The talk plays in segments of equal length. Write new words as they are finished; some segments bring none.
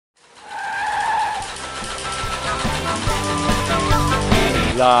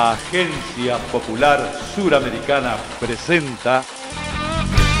La Agencia Popular Suramericana presenta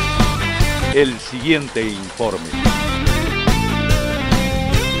el siguiente informe.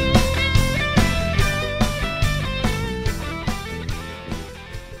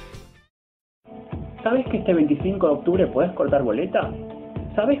 ¿Sabes que este 25 de octubre podés cortar boleta?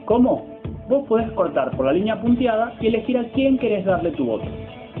 ¿Sabes cómo? Vos podés cortar por la línea punteada y elegir a quién querés darle tu voto.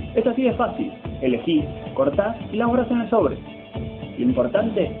 Es así de fácil. Elegís, cortás y la borrás en el sobre. Lo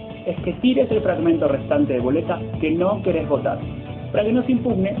importante es que tires el fragmento restante de boleta que no querés votar, para que no se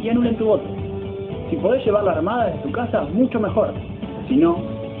impugne y anulen tu voto. Si podés llevarla armada desde tu casa, mucho mejor. Si no,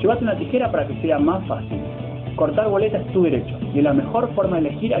 llévate una tijera para que sea más fácil. Cortar boleta es tu derecho y es la mejor forma de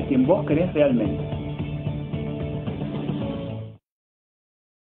elegir a quien vos querés realmente.